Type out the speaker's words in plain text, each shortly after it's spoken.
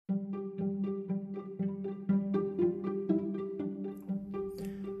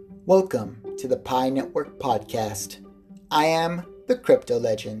Welcome to the Pi Network Podcast. I am the crypto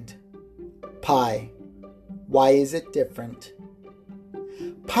legend. Pi. Why is it different?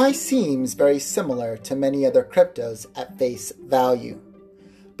 Pi seems very similar to many other cryptos at face value.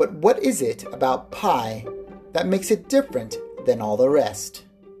 But what is it about Pi that makes it different than all the rest?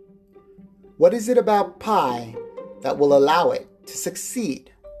 What is it about Pi that will allow it to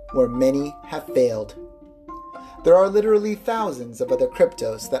succeed where many have failed? There are literally thousands of other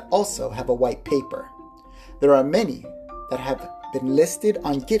cryptos that also have a white paper. There are many that have been listed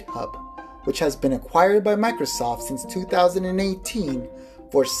on GitHub, which has been acquired by Microsoft since 2018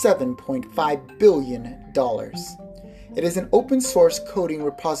 for $7.5 billion. It is an open source coding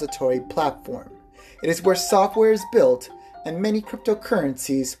repository platform. It is where software is built and many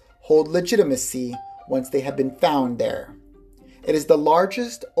cryptocurrencies hold legitimacy once they have been found there. It is the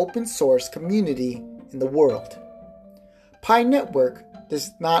largest open source community in the world. Pi Network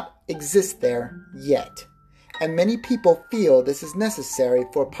does not exist there yet, and many people feel this is necessary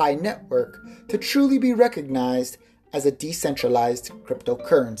for Pi Network to truly be recognized as a decentralized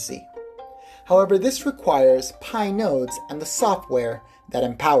cryptocurrency. However, this requires Pi nodes and the software that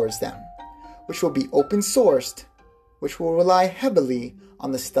empowers them, which will be open sourced, which will rely heavily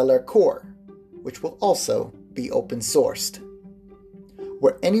on the Stellar core, which will also be open sourced,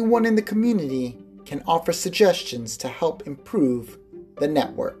 where anyone in the community can offer suggestions to help improve the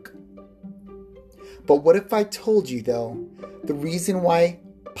network. But what if I told you, though, the reason why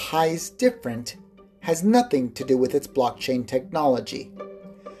Pi is different has nothing to do with its blockchain technology?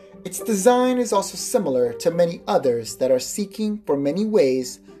 Its design is also similar to many others that are seeking for many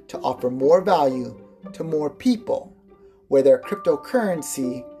ways to offer more value to more people, where their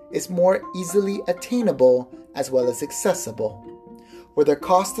cryptocurrency is more easily attainable as well as accessible, where their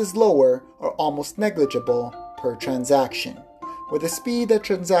cost is lower or almost negligible per transaction, where the speed that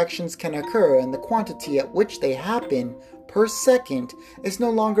transactions can occur and the quantity at which they happen per second is no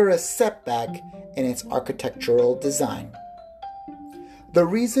longer a setback in its architectural design. The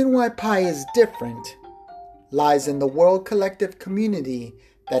reason why Pi is different lies in the world collective community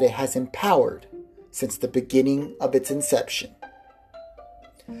that it has empowered since the beginning of its inception.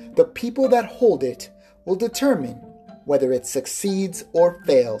 The people that hold it will determine whether it succeeds or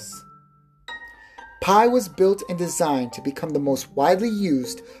fails. Pi was built and designed to become the most widely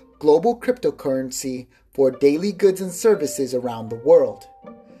used global cryptocurrency for daily goods and services around the world.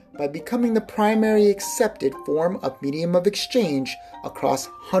 By becoming the primary accepted form of medium of exchange across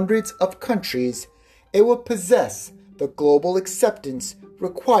hundreds of countries, it will possess the global acceptance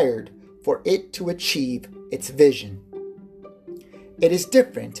required for it to achieve its vision. It is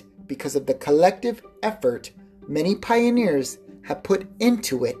different because of the collective effort many pioneers have put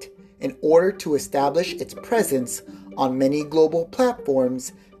into it in order to establish its presence on many global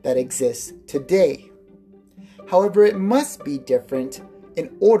platforms that exist today. However, it must be different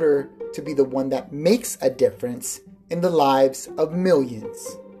in order to be the one that makes a difference in the lives of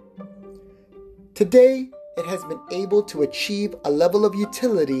millions. Today, it has been able to achieve a level of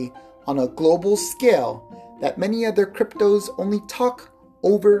utility on a global scale that many other cryptos only talk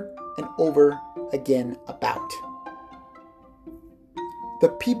over and over again about. The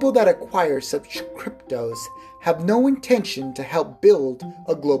people that acquire such cryptos have no intention to help build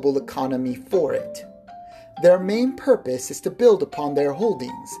a global economy for it. Their main purpose is to build upon their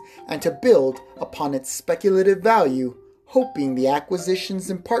holdings and to build upon its speculative value, hoping the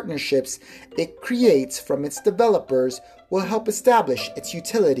acquisitions and partnerships it creates from its developers will help establish its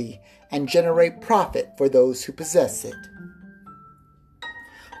utility and generate profit for those who possess it.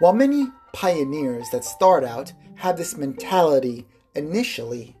 While many pioneers that start out have this mentality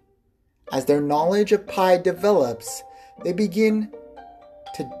initially, as their knowledge of Pi develops, they begin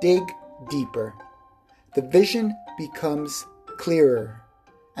to dig deeper. The vision becomes clearer,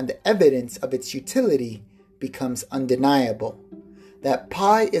 and the evidence of its utility becomes undeniable. That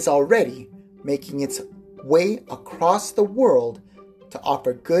Pi is already making its way across the world to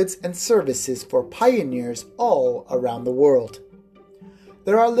offer goods and services for pioneers all around the world.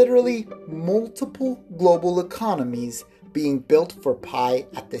 There are literally multiple global economies being built for Pi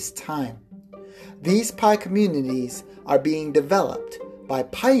at this time. These Pi communities are being developed by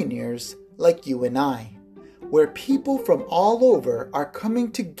pioneers like you and I, where people from all over are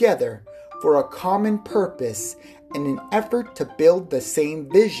coming together for a common purpose in an effort to build the same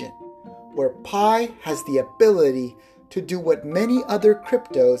vision, where Pi has the ability to do what many other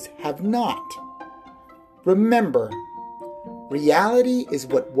cryptos have not. Remember, reality is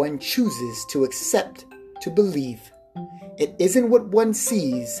what one chooses to accept, to believe. It isn't what one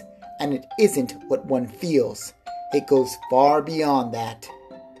sees, and it isn't what one feels. It goes far beyond that.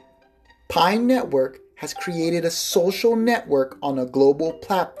 Pi Network has created a social network on a global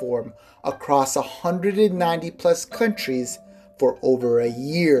platform across 190 plus countries for over a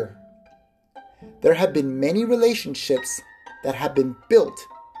year. There have been many relationships that have been built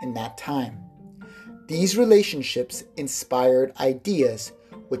in that time. These relationships inspired ideas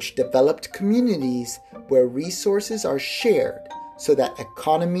which developed communities where resources are shared so that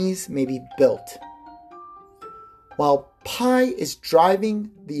economies may be built. While Pi is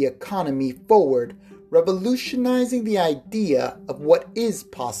driving the economy forward, revolutionizing the idea of what is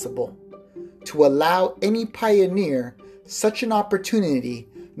possible, to allow any pioneer such an opportunity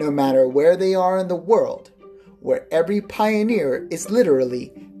no matter where they are in the world, where every pioneer is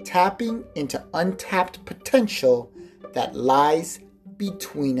literally tapping into untapped potential that lies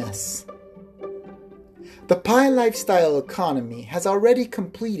between us. The Pi lifestyle economy has already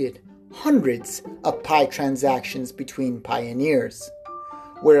completed hundreds of Pi transactions between pioneers,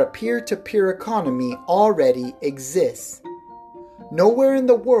 where a peer-to-peer economy already exists. Nowhere in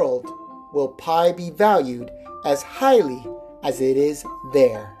the world will Pi be valued as highly as it is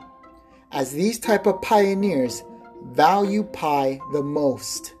there, as these type of pioneers value Pi the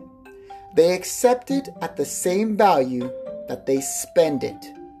most. They accept it at the same value that they spend it.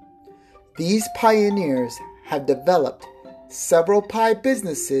 These pioneers have developed several Pi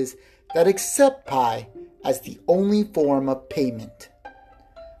businesses that accept Pi as the only form of payment.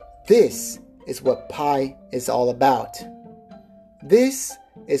 This is what Pi is all about. This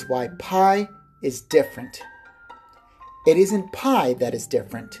is why Pi is different. It isn't Pi that is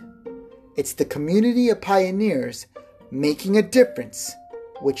different. It's the community of pioneers making a difference,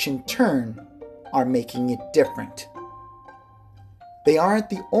 which in turn are making it different. They aren't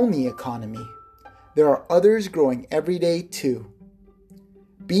the only economy. There are others growing every day too.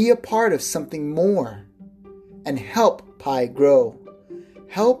 Be a part of something more and help Pi grow.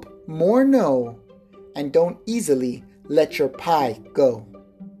 Help more know and don't easily let your Pi go.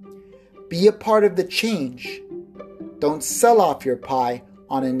 Be a part of the change. Don't sell off your Pi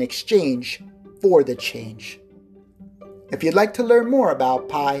on an exchange for the change. If you'd like to learn more about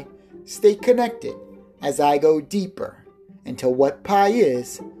Pi, stay connected as I go deeper into what Pi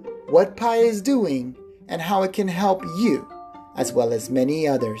is doing, and how it can help you as well as many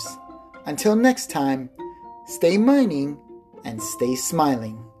others. Until next time, stay mining and stay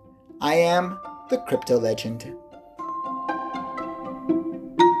smiling. I am the Crypto Legend.